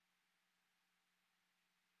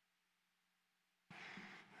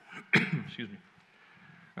Excuse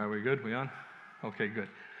me. Are we good? We on? Okay, good.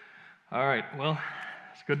 All right, well,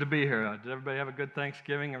 it's good to be here. Did everybody have a good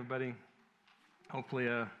Thanksgiving? Everybody hopefully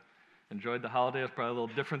enjoyed the holiday. It's probably a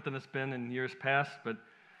little different than it's been in years past, but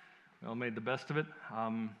we all made the best of it.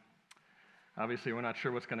 Obviously, we're not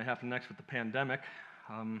sure what's going to happen next with the pandemic.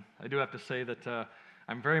 I do have to say that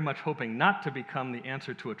I'm very much hoping not to become the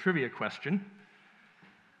answer to a trivia question.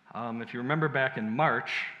 If you remember back in March,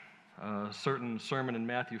 a certain sermon in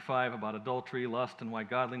Matthew 5 about adultery, lust, and why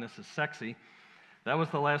godliness is sexy, that was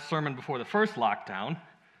the last sermon before the first lockdown.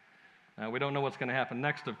 We don't know what's going to happen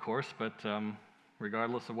next, of course, but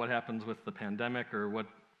regardless of what happens with the pandemic or what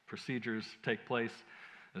procedures take place,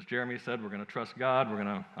 as Jeremy said, we're going to trust God, we're going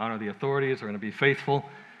to honor the authorities, we're going to be faithful,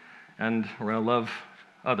 and we're going to love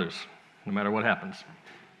others, no matter what happens.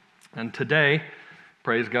 And today,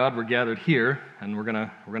 praise God, we're gathered here, and we're going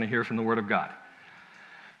to hear from the Word of God.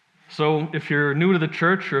 So if you're new to the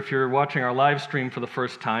church, or if you're watching our live stream for the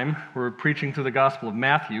first time, we're preaching through the Gospel of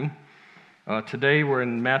Matthew. Today we're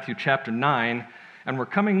in Matthew chapter 9, and we're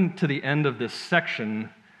coming to the end of this section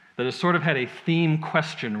that has sort of had a theme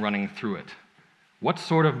question running through it. What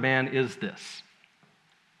sort of man is this?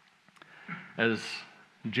 As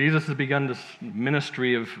Jesus has begun this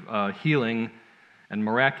ministry of healing and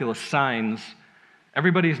miraculous signs,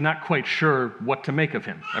 everybody's not quite sure what to make of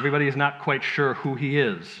him. Everybody is not quite sure who he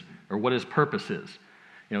is or what his purpose is.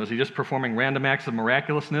 Is he just performing random acts of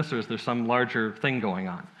miraculousness, or is there some larger thing going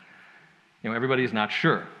on? Everybody's not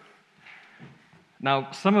sure.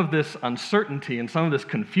 Now, some of this uncertainty and some of this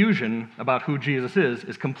confusion about who Jesus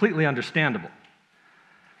is completely understandable.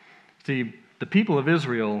 See, the people of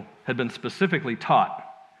Israel had been specifically taught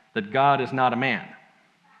that God is not a man.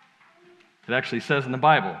 It actually says in the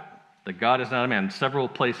Bible that God is not a man. In several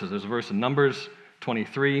places. There's a verse in Numbers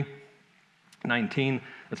 23:19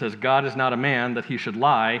 that says, God is not a man that he should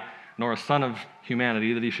lie, nor a son of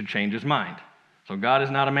humanity that he should change his mind. So God is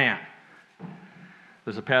not a man.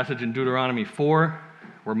 There's a passage in Deuteronomy 4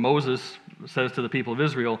 where Moses says to the people of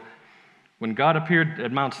Israel, when God appeared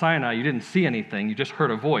at Mount Sinai, you didn't see anything, you just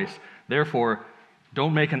heard a voice. Therefore,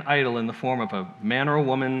 don't make an idol in the form of a man or a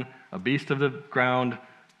woman, a beast of the ground,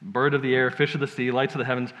 bird of the air, fish of the sea, lights of the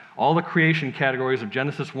heavens, all the creation categories of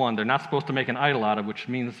Genesis 1, they're not supposed to make an idol out of, which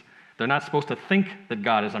means they're not supposed to think that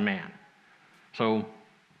God is a man. So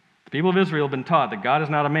the people of Israel have been taught that God is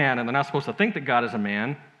not a man, and they're not supposed to think that God is a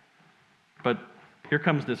man, but here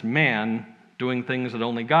comes this man doing things that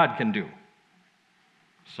only God can do.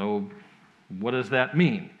 So what does that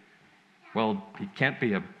mean? Well, he can't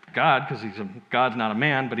be a God because God's not a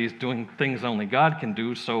man, but he's doing things only God can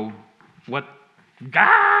do, so what?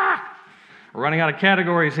 We're running out of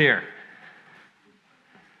categories here.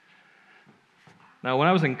 Now, when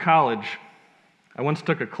I was in college, I once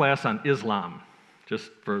took a class on Islam,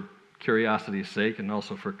 just for curiosity's sake and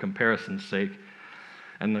also for comparison's sake.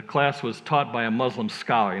 And the class was taught by a Muslim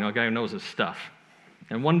scholar, a guy who knows his stuff.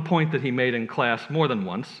 And one point that he made in class more than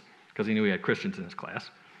once, because he knew he had Christians in his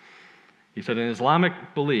class, he said, in Islamic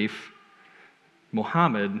belief,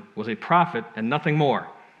 Muhammad was a prophet and nothing more.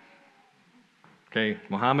 Okay,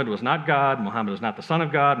 Muhammad was not God, Muhammad was not the Son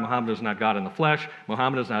of God, Muhammad was not God in the flesh,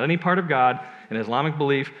 Muhammad is not any part of God. In Islamic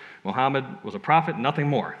belief, Muhammad was a prophet, nothing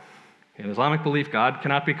more. In Islamic belief, God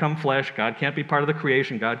cannot become flesh, God can't be part of the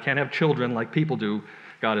creation, God can't have children like people do,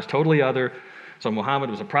 God is totally other, so Muhammad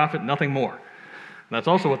was a prophet, nothing more. And that's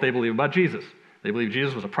also what they believe about Jesus. They believe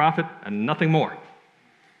Jesus was a prophet and nothing more.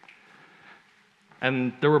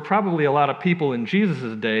 And there were probably a lot of people in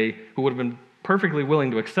Jesus' day who would have been perfectly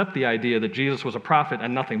willing to accept the idea that Jesus was a prophet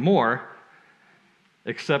and nothing more,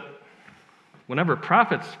 except whenever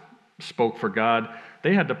prophets spoke for God,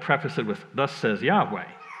 they had to preface it with, thus says Yahweh,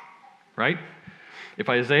 right? If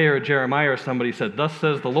Isaiah or Jeremiah or somebody said, thus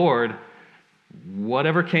says the Lord,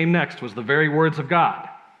 whatever came next was the very words of God,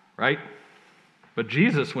 right? But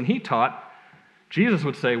Jesus, when he taught, Jesus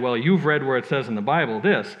would say, well, you've read where it says in the Bible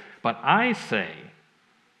this, but I say,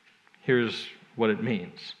 here's what it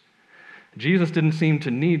means. Jesus didn't seem to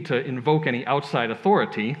need to invoke any outside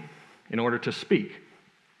authority in order to speak.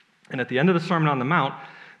 And at the end of the Sermon on the Mount,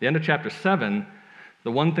 the end of chapter 7,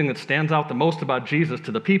 the one thing that stands out the most about Jesus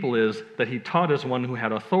to the people is that he taught as one who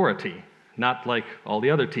had authority, not like all the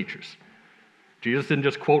other teachers. Jesus didn't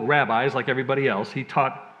just quote rabbis like everybody else, he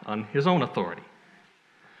taught on his own authority.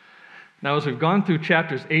 Now, as we've gone through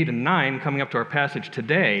chapters 8 and 9, coming up to our passage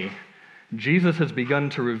today, Jesus has begun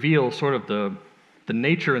to reveal sort of the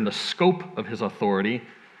nature and the scope of his authority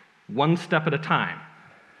one step at a time.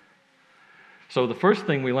 So the first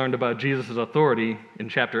thing we learned about Jesus' authority in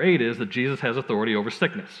chapter 8 is that Jesus has authority over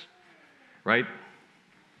sickness, right?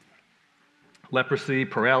 leprosy,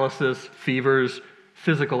 paralysis, fevers,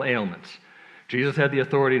 physical ailments. Jesus had the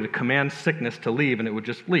authority to command sickness to leave, and it would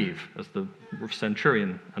just leave, as the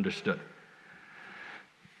centurion understood.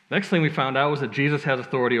 Next thing we found out was that Jesus has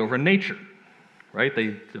authority over nature, right?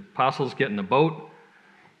 The apostles get in a boat,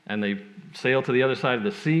 and they sail to the other side of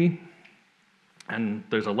the sea, and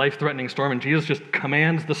there's a life-threatening storm, and Jesus just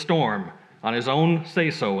commands the storm on his own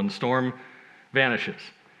say-so, and the storm vanishes.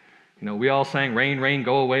 You know, we all sang, "Rain, rain,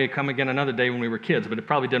 go away, come again another day" when we were kids, but it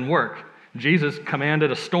probably didn't work. Jesus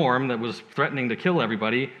commanded a storm that was threatening to kill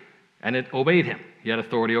everybody, and it obeyed him. He had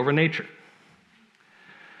authority over nature.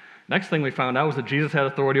 Next thing we found out was that Jesus had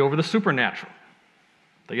authority over the supernatural.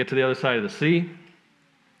 They get to the other side of the sea,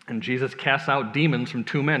 and Jesus casts out demons from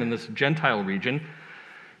two men in this Gentile region.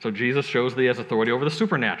 So Jesus shows that he has authority over the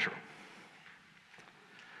supernatural.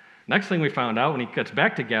 Next thing we found out when he gets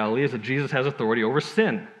back to Galilee is that Jesus has authority over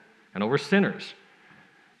sin and over sinners.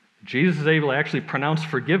 Jesus is able to actually pronounce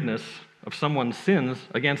forgiveness of someone's sins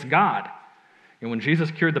against God. And when Jesus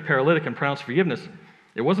cured the paralytic and pronounced forgiveness,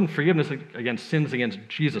 it wasn't forgiveness against sins against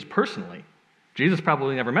Jesus personally. Jesus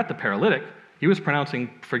probably never met the paralytic. He was pronouncing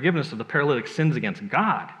forgiveness of the paralytic's sins against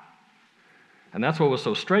God. And that's what was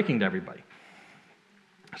so striking to everybody.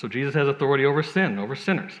 So Jesus has authority over sin, over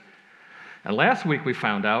sinners. And last week we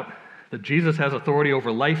found out that Jesus has authority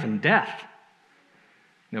over life and death.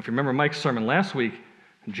 Now, if you remember Mike's sermon last week,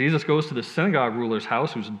 Jesus goes to the synagogue ruler's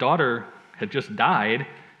house whose daughter had just died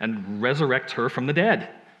and resurrects her from the dead.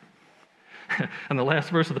 And the last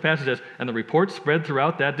verse of the passage says, "And the report spread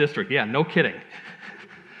throughout that district." Yeah, no kidding.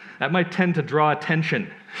 That might tend to draw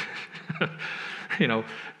attention. You know,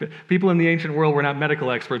 people in the ancient world were not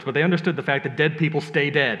medical experts, but they understood the fact that dead people stay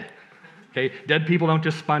dead. Okay? Dead people don't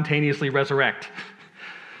just spontaneously resurrect.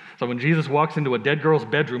 So when Jesus walks into a dead girl's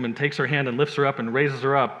bedroom and takes her hand and lifts her up and raises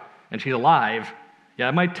her up, and she's alive, yeah,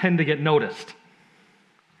 it might tend to get noticed.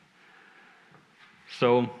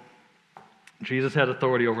 So Jesus has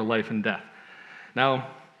authority over life and death. Now,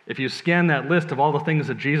 if you scan that list of all the things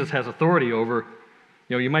that Jesus has authority over,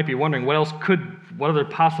 you know, you might be wondering, what other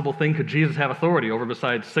possible thing could Jesus have authority over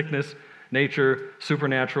besides sickness, nature,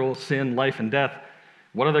 supernatural, sin, life, and death?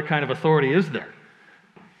 What other kind of authority is there?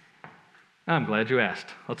 I'm glad you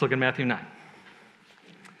asked. Let's look at Matthew 9.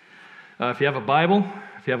 If you have a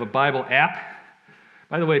Bible app,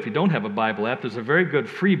 by the way, if you don't have a Bible app, there's a very good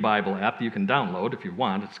free Bible app that you can download if you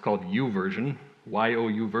want. It's called YouVersion,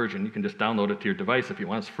 Y-O-U version. You can just download it to your device if you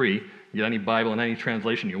want. It's free. You get any Bible in any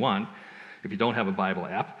translation you want if you don't have a Bible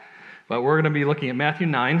app. But we're going to be looking at Matthew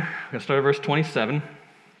 9. We're going to start at verse 27.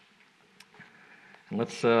 And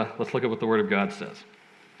let's look at what the Word of God says.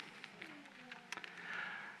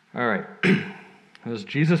 All right. As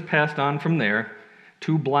Jesus passed on from there,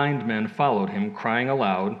 two blind men followed him, crying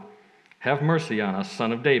aloud, "Have mercy on us,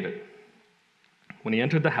 Son of David." When he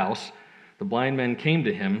entered the house, the blind men came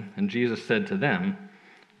to him, and Jesus said to them,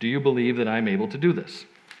 "Do you believe that I am able to do this?"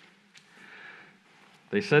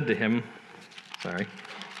 They said to him,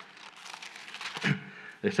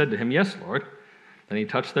 "Yes, Lord." Then he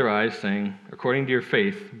touched their eyes, saying, "According to your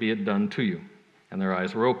faith, be it done to you." And their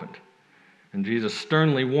eyes were opened. And Jesus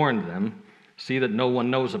sternly warned them, "See that no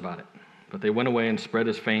one knows about it." But they went away and spread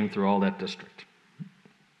his fame through all that district.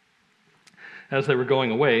 As they were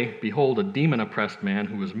going away, behold, a demon-oppressed man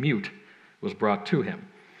who was mute was brought to him.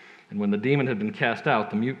 And when the demon had been cast out,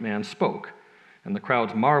 the mute man spoke. And the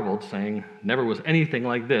crowds marveled, saying, "Never was anything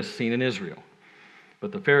like this seen in Israel."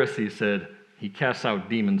 But the Pharisees said, "He casts out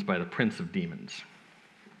demons by the prince of demons."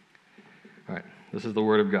 All right, this is the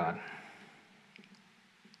word of God.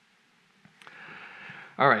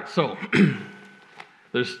 All right, so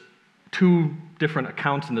there's two different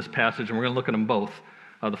accounts in this passage, and we're going to look at them both.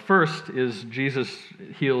 The first is Jesus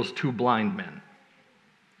heals two blind men.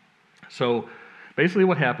 So basically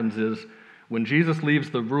what happens is when Jesus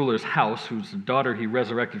leaves the ruler's house, whose daughter he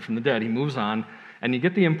resurrected from the dead, he moves on, and you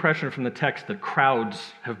get the impression from the text that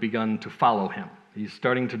crowds have begun to follow him. He's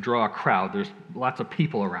starting to draw a crowd. There's lots of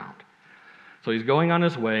people around. So he's going on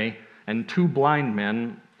his way, and two blind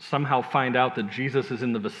men somehow find out that Jesus is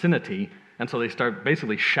in the vicinity, and so they start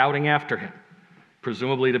basically shouting after him,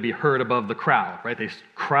 presumably to be heard above the crowd, right? They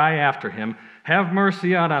cry after him, "Have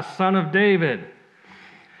mercy on us, Son of David."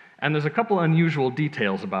 And there's a couple unusual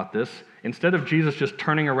details about this. Instead of Jesus just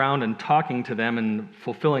turning around and talking to them and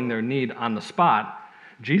fulfilling their need on the spot,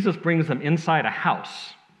 Jesus brings them inside a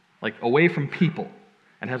house, like away from people,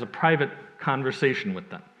 and has a private conversation with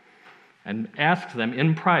them, and asks them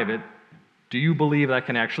in private, "Do you believe I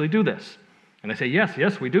can actually do this?" And they say,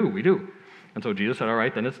 yes, we do. And so Jesus said, "All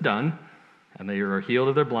right, then it's done." And they are healed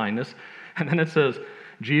of their blindness. And then it says,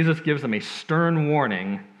 Jesus gives them a stern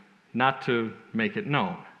warning not to make it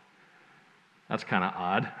known. That's kind of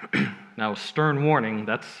odd. Now, stern warning,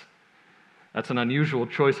 that's an unusual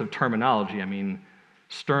choice of terminology. I mean,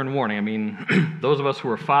 stern warning. I mean, those of us who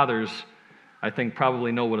are fathers, I think,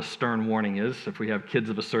 probably know what a stern warning is if we have kids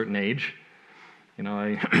of a certain age. You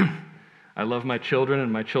know, I love my children,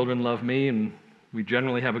 and my children love me, and we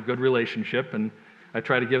generally have a good relationship, and I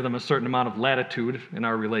try to give them a certain amount of latitude in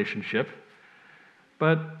our relationship.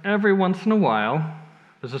 But every once in a while,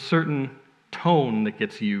 there's a certain tone that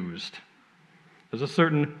gets used. There's a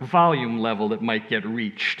certain volume level that might get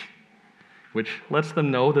reached, which lets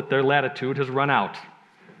them know that their latitude has run out,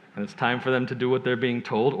 and it's time for them to do what they're being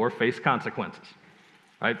told or face consequences.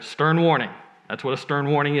 Right? Stern warning. That's what a stern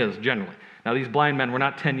warning is, generally. Now, these blind men were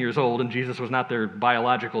not 10 years old, and Jesus was not their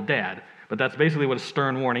biological dad, but that's basically what a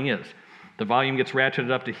stern warning is. The volume gets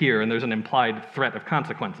ratcheted up to here, and there's an implied threat of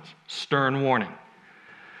consequences. Stern warning.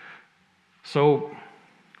 So,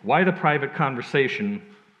 why the private conversation,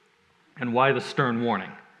 and why the stern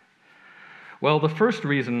warning? Well, the first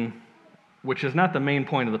reason, which is not the main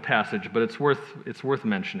point of the passage, but it's worth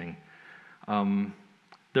mentioning,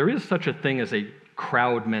 there is such a thing as a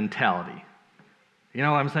crowd mentality. You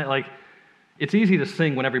know what I'm saying? Like, it's easy to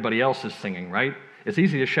sing when everybody else is singing, right? It's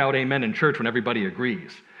easy to shout amen in church when everybody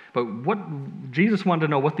agrees. But what Jesus wanted to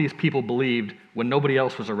know what these people believed when nobody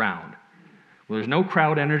else was around. Where there's no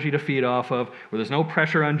crowd energy to feed off of, where there's no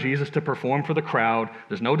pressure on Jesus to perform for the crowd,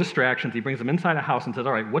 there's no distractions. He brings them inside a house and says,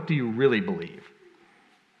 all right, what do you really believe?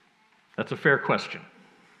 That's a fair question.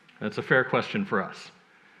 That's a fair question for us.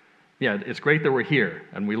 Yeah, it's great that we're here,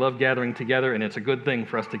 and we love gathering together, and it's a good thing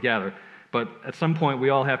for us to gather. But at some point, we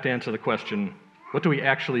all have to answer the question, what do we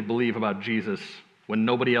actually believe about Jesus when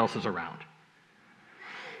nobody else is around?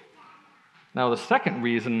 Now, the second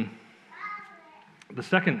reason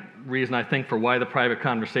I think for why the private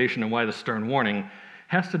conversation and why the stern warning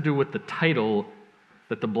has to do with the title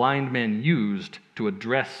that the blind men used to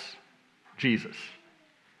address Jesus,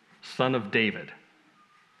 Son of David.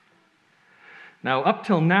 Now, up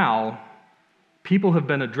till now, people have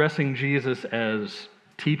been addressing Jesus as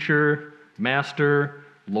teacher, master,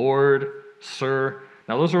 Lord, sir.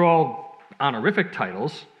 Now, those are all honorific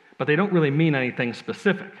titles, but they don't really mean anything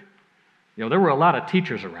specific. You know, there were a lot of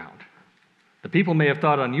teachers around. The people may have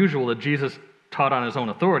thought it unusual that Jesus taught on his own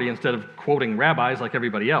authority instead of quoting rabbis like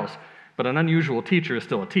everybody else, but an unusual teacher is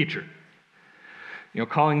still a teacher. You know,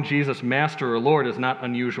 calling Jesus master or Lord is not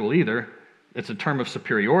unusual either. It's a term of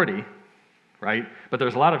superiority, right? But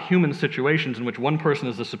there's a lot of human situations in which one person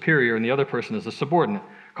is the superior and the other person is the subordinate.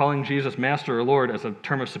 Calling Jesus master or Lord as a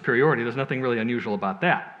term of superiority, there's nothing really unusual about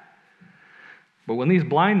that. But when these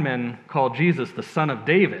blind men call Jesus the Son of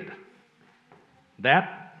David,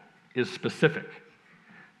 that is specific.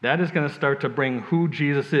 That is going to start to bring who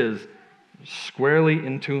Jesus is squarely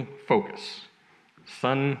into focus.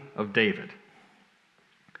 Son of David.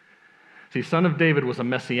 See, Son of David was a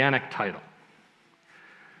messianic title.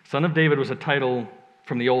 Son of David was a title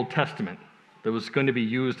from the Old Testament that was going to be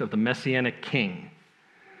used of the messianic king.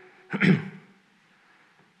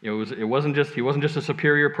 He wasn't just a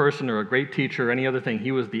superior person or a great teacher or any other thing.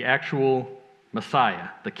 He was the actual Messiah,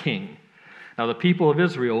 the king. Now, the people of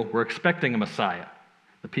Israel were expecting a Messiah.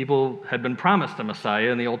 The people had been promised a Messiah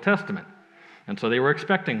in the Old Testament, and so they were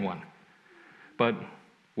expecting one. But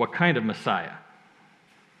what kind of Messiah?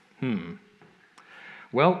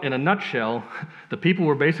 Well, in a nutshell, the people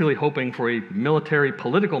were basically hoping for a military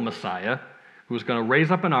political Messiah who was going to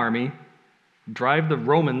raise up an army, drive the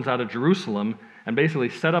Romans out of Jerusalem, and basically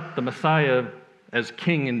set up the Messiah as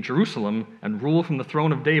king in Jerusalem and rule from the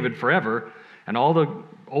throne of David forever. And all the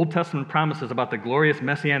Old Testament promises about the glorious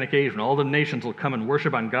Messianic age when all the nations will come and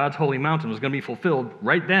worship on God's holy mountain was going to be fulfilled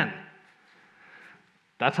right then.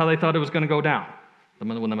 That's how they thought it was going to go down.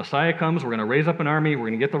 When the Messiah comes, we're going to raise up an army, we're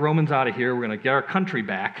going to get the Romans out of here, we're going to get our country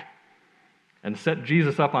back, and set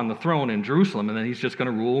Jesus up on the throne in Jerusalem, and then he's just going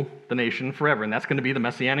to rule the nation forever, and that's going to be the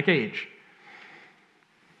Messianic age.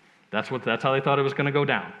 That's how they thought it was going to go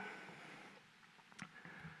down.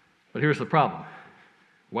 But here's the problem.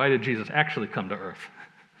 Why did Jesus actually come to earth?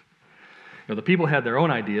 The people had their own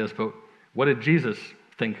ideas, but what did Jesus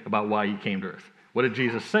think about why he came to earth? What did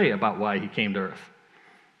Jesus say about why he came to earth?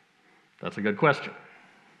 That's a good question.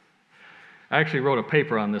 I actually wrote a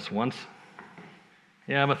paper on this once.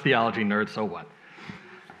 Yeah, I'm a theology nerd, so what?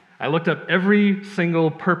 I looked up every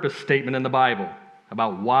single purpose statement in the Bible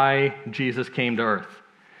about why Jesus came to earth.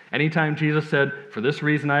 Anytime Jesus said, for this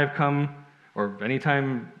reason I have come, or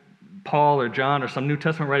anytime Paul or John or some New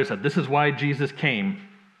Testament writer said, this is why Jesus came,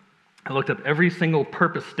 I looked up every single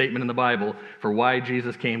purpose statement in the Bible for why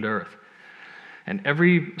Jesus came to earth. And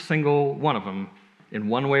every single one of them in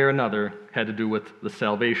one way or another, had to do with the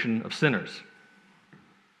salvation of sinners.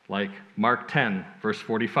 Like Mark 10, verse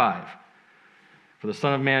 45. For the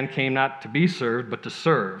Son of Man came not to be served, but to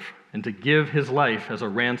serve, and to give his life as a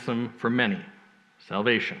ransom for many.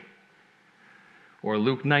 Salvation. Or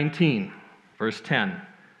Luke 19, verse 10.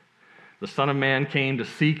 The Son of Man came to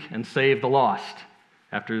seek and save the lost,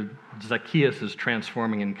 after Zacchaeus'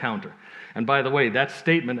 transforming encounter. And by the way, that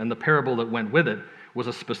statement and the parable that went with it was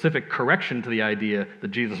a specific correction to the idea that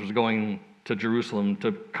Jesus was going to Jerusalem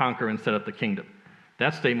to conquer and set up the kingdom.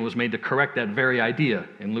 That statement was made to correct that very idea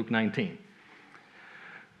in Luke 19.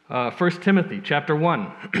 1 Timothy chapter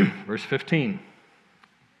 1, verse 15.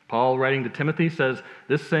 Paul, writing to Timothy, says,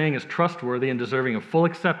 "This saying is trustworthy and deserving of full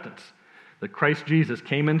acceptance, that Christ Jesus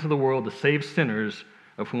came into the world to save sinners,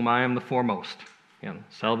 of whom I am the foremost." Again,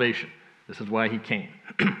 salvation. This is why he came.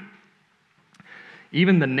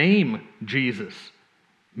 Even the name Jesus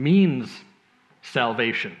means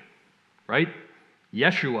salvation, right?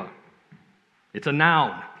 Yeshua. It's a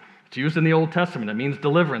noun. It's used in the Old Testament. It means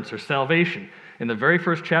deliverance or salvation. In the very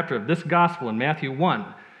first chapter of this gospel in Matthew 1,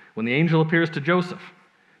 when the angel appears to Joseph,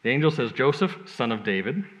 the angel says, "Joseph, son of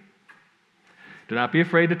David, do not be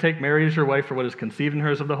afraid to take Mary as your wife, for what is conceived in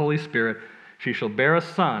her is of the Holy Spirit. She shall bear a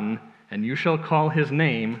son, and you shall call his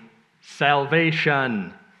name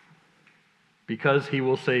Salvation, because he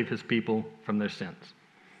will save his people from their sins."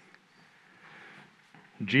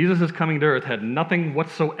 Jesus' coming to earth had nothing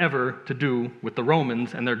whatsoever to do with the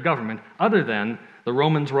Romans and their government, other than the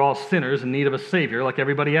Romans were all sinners in need of a savior like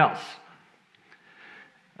everybody else.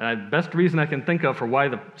 The best reason I can think of for why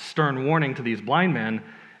the stern warning to these blind men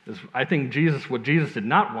is, I think what Jesus did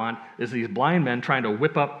not want is these blind men trying to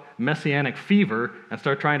whip up messianic fever and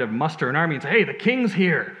start trying to muster an army and say, "Hey, the king's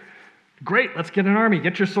here. Great, let's get an army.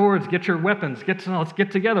 Get your swords, get your weapons, let's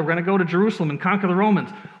get together. We're going to go to Jerusalem and conquer the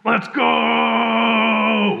Romans. Let's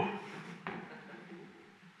go!"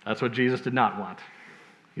 That's what Jesus did not want,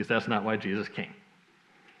 because that's not why Jesus came.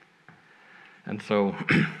 And so,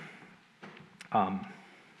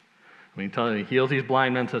 when he heals these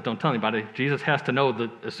blind men, says, "Don't tell anybody," Jesus has to know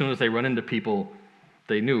that as soon as they run into people,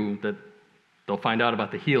 they knew that they'll find out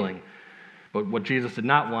about the healing. But what Jesus did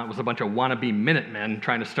not want was a bunch of wannabe Minutemen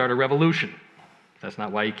trying to start a revolution. That's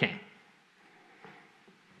not why he came.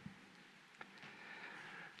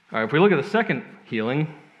 All right, if we look at the second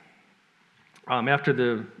healing, after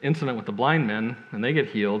the incident with the blind men, and they get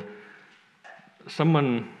healed,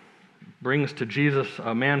 someone brings to Jesus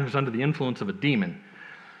a man who's under the influence of a demon.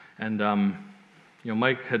 And,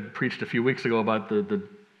 Mike had preached a few weeks ago about the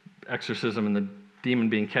exorcism and the demon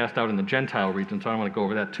being cast out in the Gentile region, so I don't want to go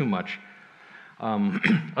over that too much.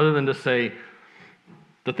 Other than to say,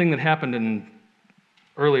 the thing that happened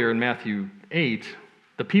earlier in Matthew 8,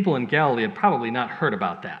 the people in Galilee had probably not heard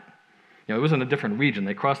about that. It was in a different region.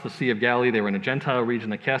 They crossed the Sea of Galilee, they were in a Gentile region,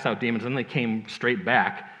 they cast out demons, and then they came straight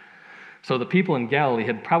back. So the people in Galilee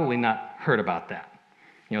had probably not heard about that.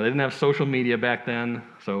 They didn't have social media back then,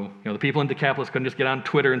 so the people in Decapolis couldn't just get on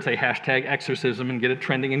Twitter and say #exorcism and get it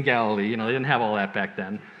trending in Galilee. They didn't have all that back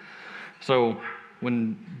then. So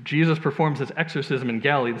when Jesus performs his exorcism in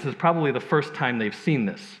Galilee, this is probably the first time they've seen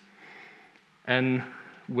this. And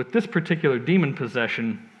with this particular demon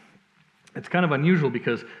possession, it's kind of unusual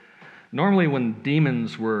because normally when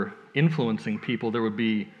demons were influencing people, there would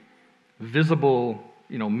be visible,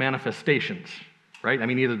 manifestations, right? I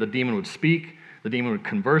mean, either the demon would speak, the demon would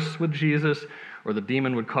converse with Jesus, or the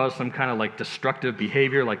demon would cause some kind of destructive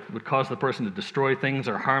behavior, would cause the person to destroy things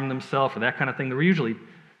or harm themselves or that kind of thing. There were usually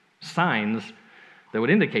signs that would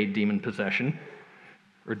indicate demon possession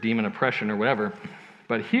or demon oppression or whatever.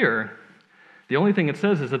 But here, the only thing it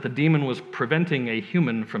says is that the demon was preventing a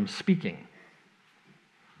human from speaking.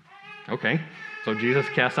 Okay, so Jesus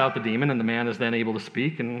casts out the demon and the man is then able to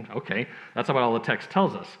speak, and okay, that's about all the text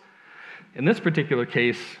tells us. In this particular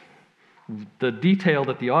case, the detail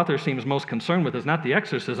that the author seems most concerned with is not the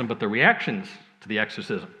exorcism, but the reactions to the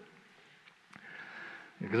exorcism.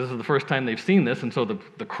 Because this is the first time they've seen this, and so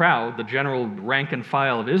the crowd, the general rank and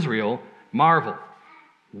file of Israel, marvel.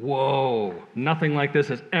 Whoa, nothing like this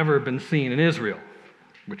has ever been seen in Israel,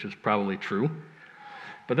 which is probably true.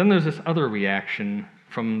 But then there's this other reaction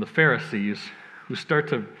from the Pharisees who start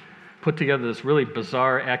to put together this really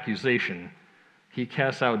bizarre accusation. He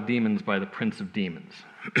casts out demons by the prince of demons.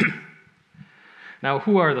 Now,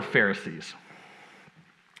 who are the Pharisees?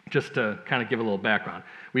 Just to kind of give a little background.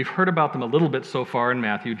 We've heard about them a little bit so far in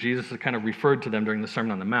Matthew. Jesus has kind of referred to them during the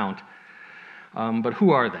Sermon on the Mount. But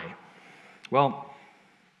who are they? Well,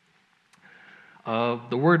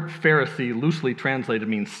 the word Pharisee, loosely translated,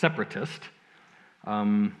 means separatist.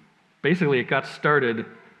 Basically, it got started,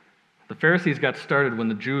 The Pharisees got started when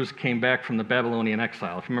the Jews came back from the Babylonian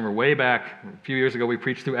exile. If you remember way back, a few years ago, we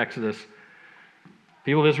preached through Exodus.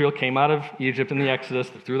 People of Israel came out of Egypt in the Exodus,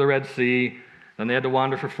 through the Red Sea, then they had to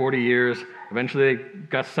wander for 40 years. Eventually, they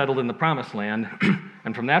got settled in the Promised Land.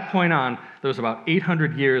 And from that point on, there was about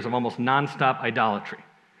 800 years of almost nonstop idolatry.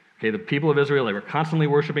 Okay, the people of Israel, they were constantly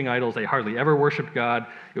worshiping idols. They hardly ever worshiped God.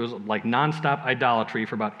 It was like nonstop idolatry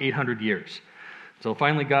for about 800 years. So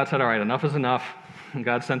finally, God said, all right, enough is enough. And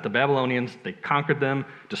God sent the Babylonians. They conquered them,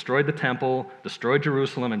 destroyed the temple, destroyed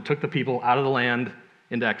Jerusalem, and took the people out of the land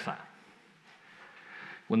into exile.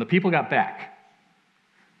 When the people got back,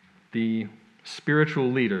 the spiritual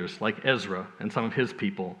leaders like Ezra and some of his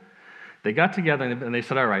people, they got together and they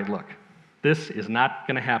said, all right, look, this is not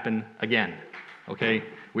going to happen again, okay?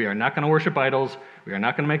 We are not going to worship idols. We are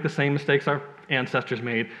not going to make the same mistakes our ancestors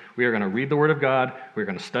made. We are going to read the Word of God. We're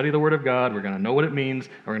going to study the Word of God. We're going to know what it means.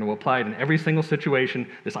 We're going to apply it in every single situation.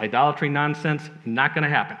 This idolatry nonsense, not going to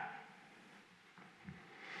happen.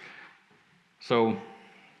 So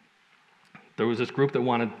there was this group that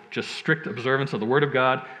wanted just strict observance of the Word of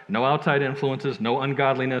God, no outside influences, no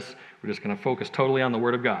ungodliness. We're just going to focus totally on the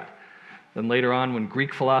Word of God. Then later on, when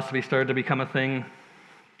Greek philosophy started to become a thing,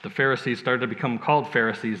 the Pharisees started to become called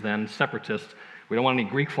Pharisees then, separatists. We don't want any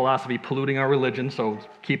Greek philosophy polluting our religion, so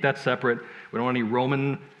keep that separate. We don't want any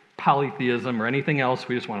Roman polytheism or anything else.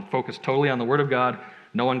 We just want to focus totally on the Word of God,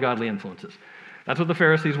 no ungodly influences. That's what the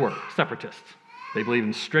Pharisees were, separatists. They believe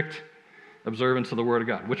in strict observance of the Word of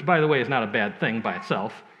God, which, by the way, is not a bad thing by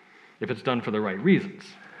itself if it's done for the right reasons.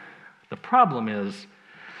 The problem is,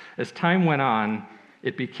 as time went on,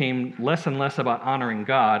 it became less and less about honoring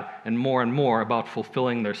God and more about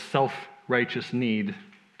fulfilling their self-righteous need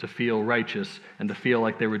to feel righteous and to feel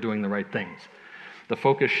like they were doing the right things. The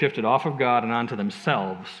focus shifted off of God and onto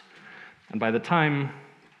themselves. And by the time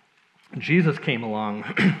Jesus came along,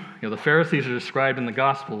 the Pharisees are described in the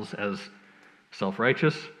Gospels as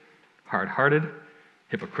self-righteous, hard-hearted,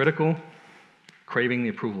 hypocritical, craving the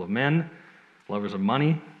approval of men, lovers of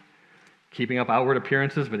money, keeping up outward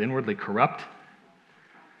appearances but inwardly corrupt.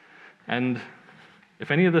 And if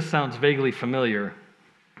any of this sounds vaguely familiar,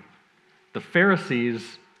 the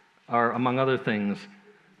Pharisees are, among other things,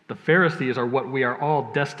 the Pharisees are what we are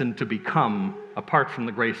all destined to become apart from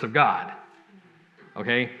the grace of God.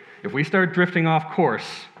 Okay? If we start drifting off course,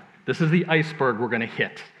 this is the iceberg we're going to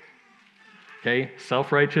hit. Okay?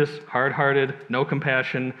 Self-righteous, hard-hearted, no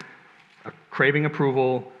compassion, craving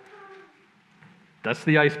approval. That's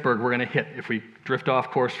the iceberg we're going to hit if we drift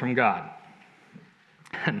off course from God.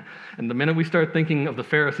 And the minute we start thinking of the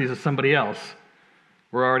Pharisees as somebody else,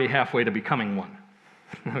 we're already halfway to becoming one.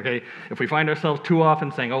 Okay? If we find ourselves too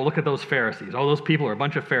often saying, oh, look at those Pharisees. Oh, those people are a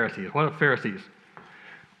bunch of Pharisees. What are Pharisees?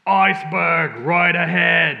 Iceberg right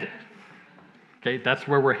ahead. Okay? That's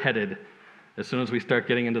where we're headed as soon as we start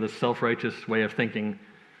getting into the self-righteous way of thinking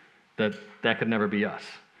that could never be us.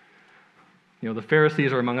 The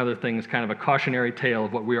Pharisees are, among other things, kind of a cautionary tale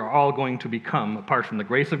of what we are all going to become apart from the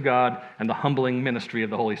grace of God and the humbling ministry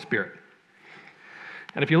of the Holy Spirit.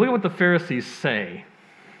 And if you look at what the Pharisees say,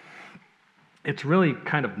 it's really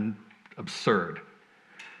kind of absurd.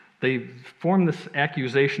 They form this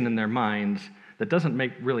accusation in their minds that doesn't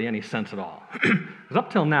make really any sense at all. Because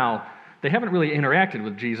up till now, they haven't really interacted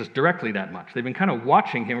with Jesus directly that much. They've been kind of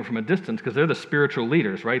watching him from a distance because they're the spiritual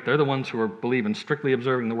leaders, right? They're the ones who believe in strictly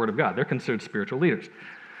observing the Word of God. They're considered spiritual leaders.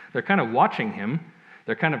 They're kind of watching him.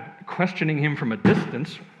 They're kind of questioning him from a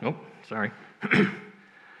distance.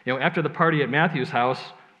 After the party at Matthew's house,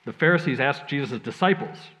 the Pharisees asked Jesus'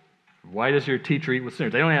 disciples, why does your teacher eat with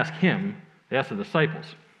sinners? They don't ask him. They ask the disciples.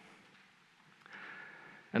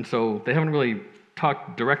 And so they haven't really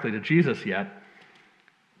talked directly to Jesus yet.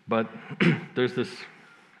 But there's this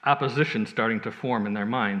opposition starting to form in their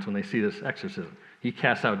minds when they see this exorcism. He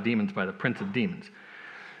casts out demons by the prince of demons,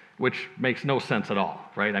 which makes no sense at all,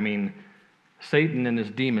 right? I mean, Satan and his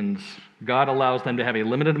demons, God allows them to have a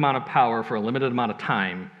limited amount of power for a limited amount of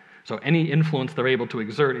time, so any influence they're able to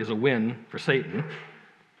exert is a win for Satan.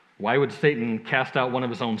 Why would Satan cast out one of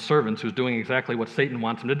his own servants who's doing exactly what Satan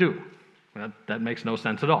wants him to do? That makes no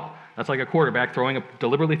sense at all. That's like a quarterback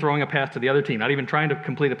deliberately throwing a pass to the other team, not even trying to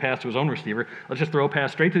complete a pass to his own receiver. Let's just throw a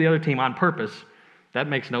pass straight to the other team on purpose. That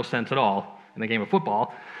makes no sense at all in the game of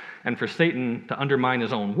football. And for Satan to undermine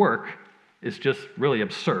his own work is just really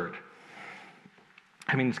absurd.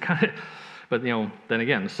 I mean, it's kind of, but then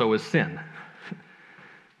again, so is sin.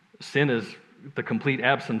 Sin is the complete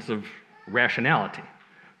absence of rationality.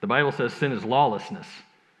 The Bible says sin is lawlessness.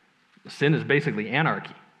 Sin is basically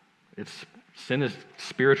anarchy. Sin is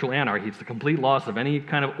spiritual anarchy. It's the complete loss of any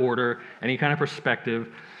kind of order, any kind of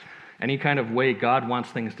perspective. any kind of way God wants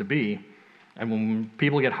things to be. And when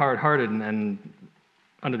people get hard-hearted and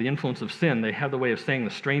under the influence of sin, they have the way of saying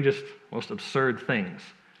the strangest, most absurd things.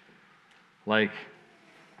 Like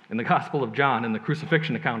in the Gospel of John, in the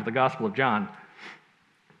crucifixion account of the Gospel of John,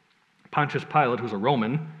 Pontius Pilate, who's a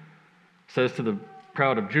Roman, says to the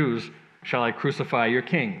crowd of Jews, "Shall I crucify your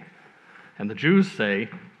king?" And the Jews say,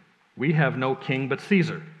 "We have no king but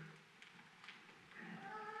Caesar."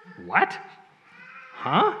 What?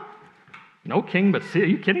 Huh? No king but Caesar? Are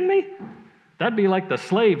you kidding me? That'd be like the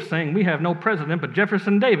slaves saying, "We have no president but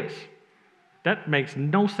Jefferson Davis." That makes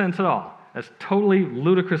no sense at all. That's totally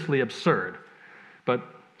ludicrously absurd. But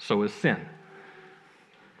so is sin.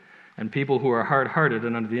 And people who are hard-hearted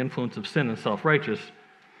and under the influence of sin and self-righteous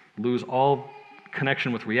lose all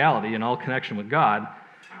connection with reality and all connection with God.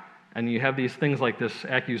 And you have these things like this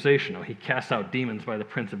accusation, "Oh, he casts out demons by the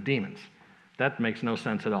prince of demons." That makes no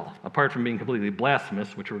sense at all, apart from being completely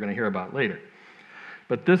blasphemous, which we're going to hear about later.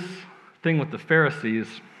 But this thing with the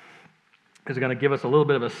Pharisees is going to give us a little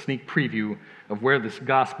bit of a sneak preview of where this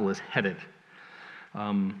gospel is headed.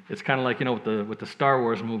 It's kind of like, with the Star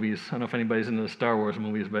Wars movies. I don't know if anybody's into the Star Wars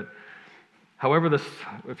movies, but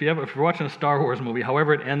if you're watching a Star Wars movie,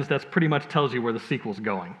 however it ends, that pretty much tells you where the sequel's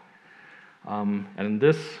going. And in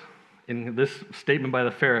this statement by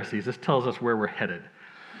the Pharisees, this tells us where we're headed.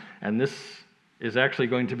 And this is actually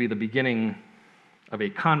going to be the beginning of a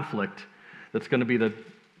conflict that's going to be the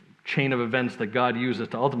chain of events that God uses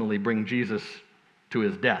to ultimately bring Jesus to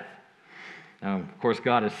his death. Now, of course,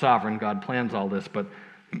 God is sovereign. God plans all this, but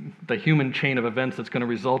the human chain of events that's going to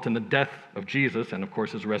result in the death of Jesus and, of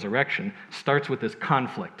course, his resurrection starts with this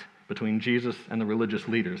conflict between Jesus and the religious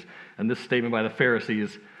leaders. And this statement by the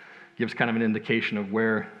Pharisees gives kind of an indication of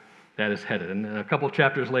where that is headed. And a couple of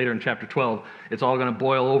chapters later, in chapter 12, it's all going to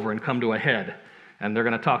boil over and come to a head. And they're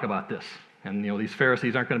going to talk about this. And these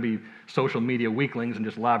Pharisees aren't going to be social media weaklings and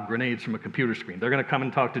just lob grenades from a computer screen. They're going to come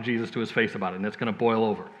and talk to Jesus to his face about it, and it's going to boil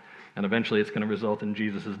over. And eventually it's going to result in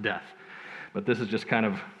Jesus' death. But this is kind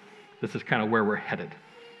of where we're headed.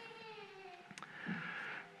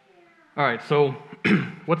 All right, so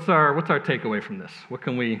what's our takeaway from this? What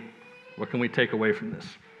can we take away from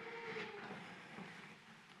this?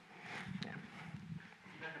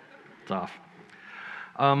 It's off.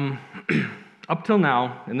 Up till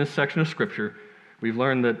now, in this section of Scripture, we've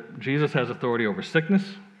learned that Jesus has authority over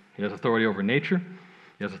sickness, he has authority over nature,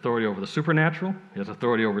 he has authority over the supernatural, he has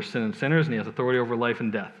authority over sin and sinners, and he has authority over life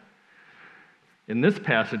and death. In this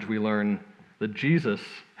passage, we learn that Jesus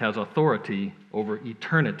has authority over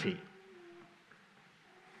eternity.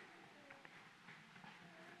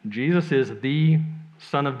 Jesus is the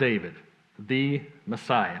Son of David, the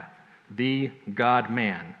Messiah, the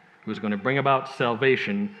God-man, who is going to bring about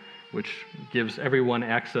salvation, which gives everyone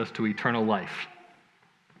access to eternal life.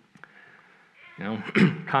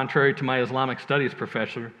 Contrary to my Islamic studies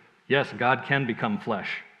professor, yes, God can become flesh.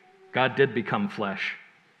 God did become flesh.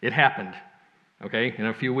 It happened. Okay? In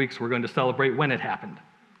a few weeks, we're going to celebrate when it happened.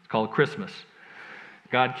 It's called Christmas.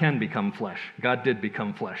 God can become flesh. God did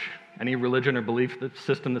become flesh. Any religion or belief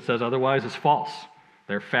system that says otherwise is false.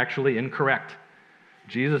 They're factually incorrect.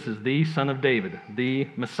 Jesus is the Son of David, the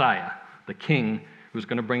Messiah, the King, who's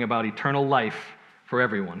going to bring about eternal life for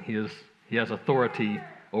everyone. He has authority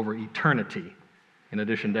over eternity in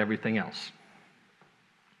addition to everything else.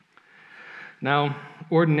 Now,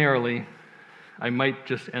 ordinarily, I might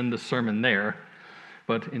just end the sermon there,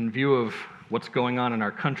 but in view of what's going on in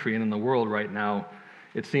our country and in the world right now,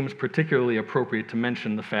 it seems particularly appropriate to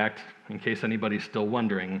mention the fact, in case anybody's still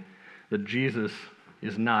wondering, that Jesus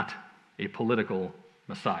is not a political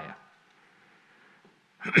Messiah.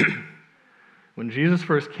 When Jesus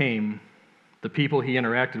first came, the people he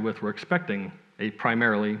interacted with were expecting a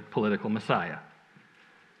primarily political Messiah.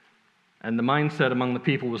 And the mindset among the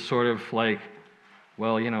people was sort of like,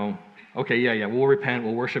 well, okay, yeah, we'll repent,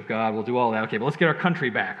 we'll worship God, we'll do all that. Okay, but let's get our country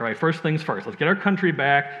back, all right? First things first. Let's get our country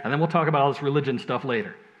back, and then we'll talk about all this religion stuff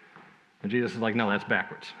later. And Jesus is like, no, that's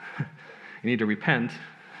backwards. You need to repent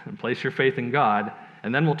and place your faith in God,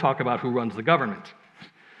 and then we'll talk about who runs the government.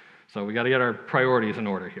 So we got to get our priorities in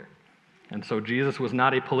order here. And so Jesus was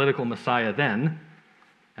not a political Messiah then,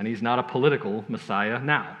 and he's not a political Messiah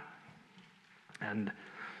now. And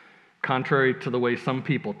contrary to the way some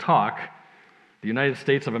people talk, the United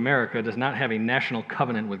States of America does not have a national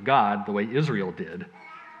covenant with God the way Israel did,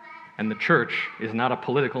 and the church is not a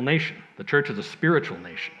political nation. The church is a spiritual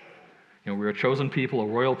nation. We're a chosen people, a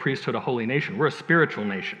royal priesthood, a holy nation. We're a spiritual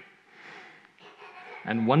nation.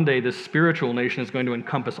 And one day this spiritual nation is going to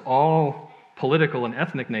encompass all political and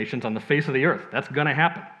ethnic nations on the face of the earth. That's going to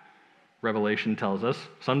happen. Revelation tells us.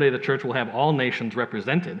 Someday the church will have all nations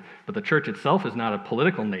represented, but the church itself is not a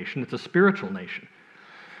political nation, it's a spiritual nation.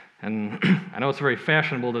 And I know it's very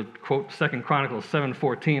fashionable to quote 2 Chronicles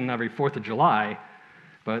 7:14 every 4th of July,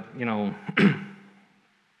 but, the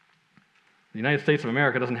United States of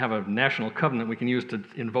America doesn't have a national covenant we can use to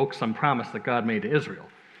invoke some promise that God made to Israel.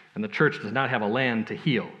 And the church does not have a land to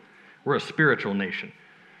heal. We're a spiritual nation.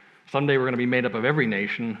 Someday we're going to be made up of every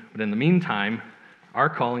nation, but in the meantime, our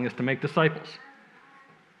calling is to make disciples.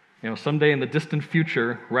 Someday in the distant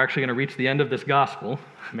future, we're actually going to reach the end of this gospel,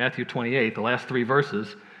 Matthew 28, the last 3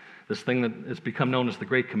 verses, this thing that has become known as the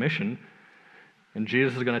Great Commission. And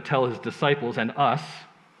Jesus is going to tell his disciples and us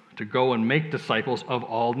to go and make disciples of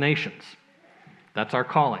all nations. That's our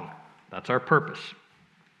calling. That's our purpose.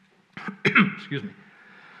 Excuse me.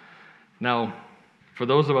 Now, for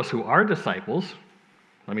those of us who are disciples,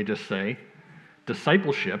 let me just say,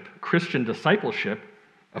 discipleship, Christian discipleship,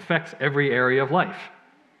 affects every area of life.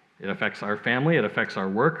 It affects our family, it affects our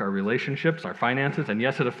work, our relationships, our finances, and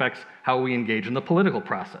yes, it affects how we engage in the political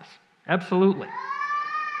process. Absolutely.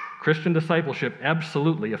 Christian discipleship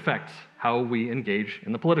absolutely affects how we engage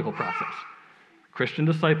in the political process. Christian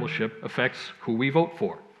discipleship affects who we vote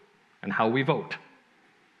for and how we vote.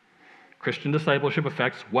 Christian discipleship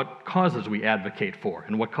affects what causes we advocate for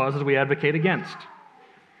and what causes we advocate against.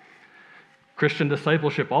 Christian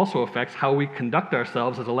discipleship also affects how we conduct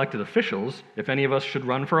ourselves as elected officials if any of us should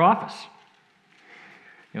run for office.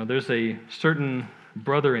 There's a certain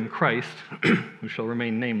brother in Christ, who shall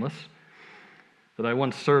remain nameless, that I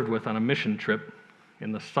once served with on a mission trip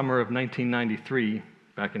in the summer of 1993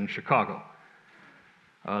 back in Chicago.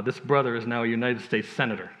 This brother is now a United States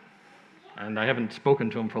Senator, and I haven't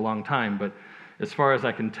spoken to him for a long time, but as far as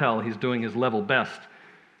I can tell, he's doing his level best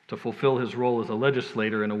to fulfill his role as a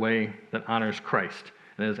legislator in a way that honors Christ.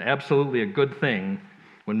 And it is absolutely a good thing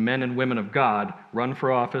when men and women of God run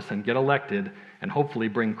for office and get elected and hopefully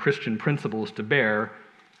bring Christian principles to bear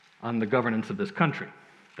on the governance of this country.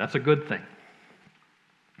 That's a good thing.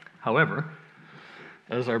 However,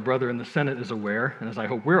 as our brother in the Senate is aware, and as I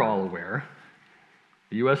hope we're all aware,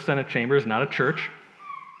 the U.S. Senate chamber is not a church,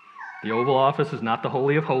 the Oval Office is not the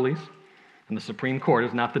Holy of Holies, and the Supreme Court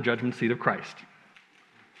is not the judgment seat of Christ.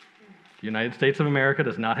 The United States of America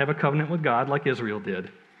does not have a covenant with God like Israel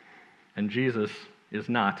did, and Jesus is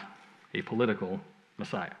not a political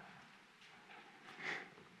Messiah.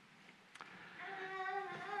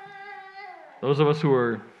 Those of us who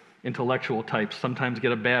are intellectual types sometimes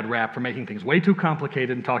get a bad rap for making things way too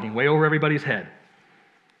complicated and talking way over everybody's head.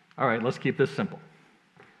 All right, let's keep this simple.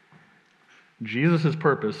 Jesus'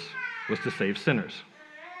 purpose was to save sinners.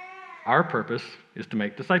 Our purpose is to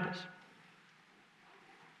make disciples.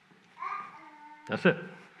 That's it.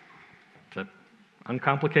 Is that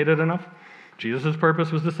uncomplicated enough? Jesus'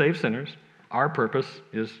 purpose was to save sinners. Our purpose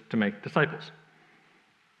is to make disciples.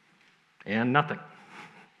 And nothing.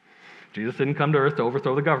 Jesus didn't come to earth to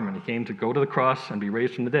overthrow the government. He came to go to the cross and be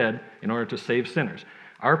raised from the dead in order to save sinners.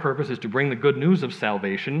 Our purpose is to bring the good news of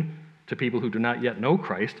salvation to people who do not yet know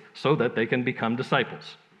Christ so that they can become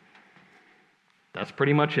disciples. That's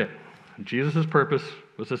pretty much it. Jesus' purpose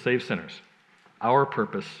was to save sinners. Our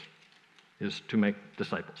purpose is to make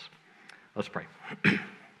disciples. Let's pray.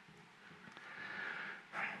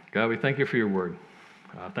 God, we thank you for your word.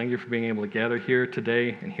 Thank you for being able to gather here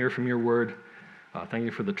today and hear from your word. Thank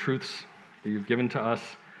you for the truths that you've given to us.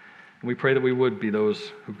 And we pray that we would be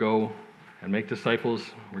those who go and make disciples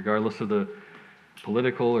regardless of the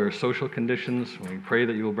political or social conditions. We pray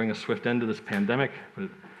that you will bring a swift end to this pandemic, but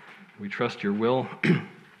we trust your will,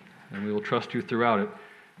 and we will trust you throughout it,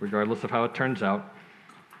 regardless of how it turns out.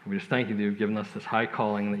 We just thank you that you've given us this high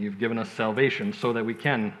calling, that you've given us salvation so that we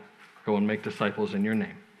can go and make disciples in your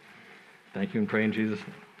name. Thank you and pray in Jesus'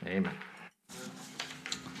 name. Amen.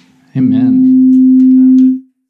 Amen.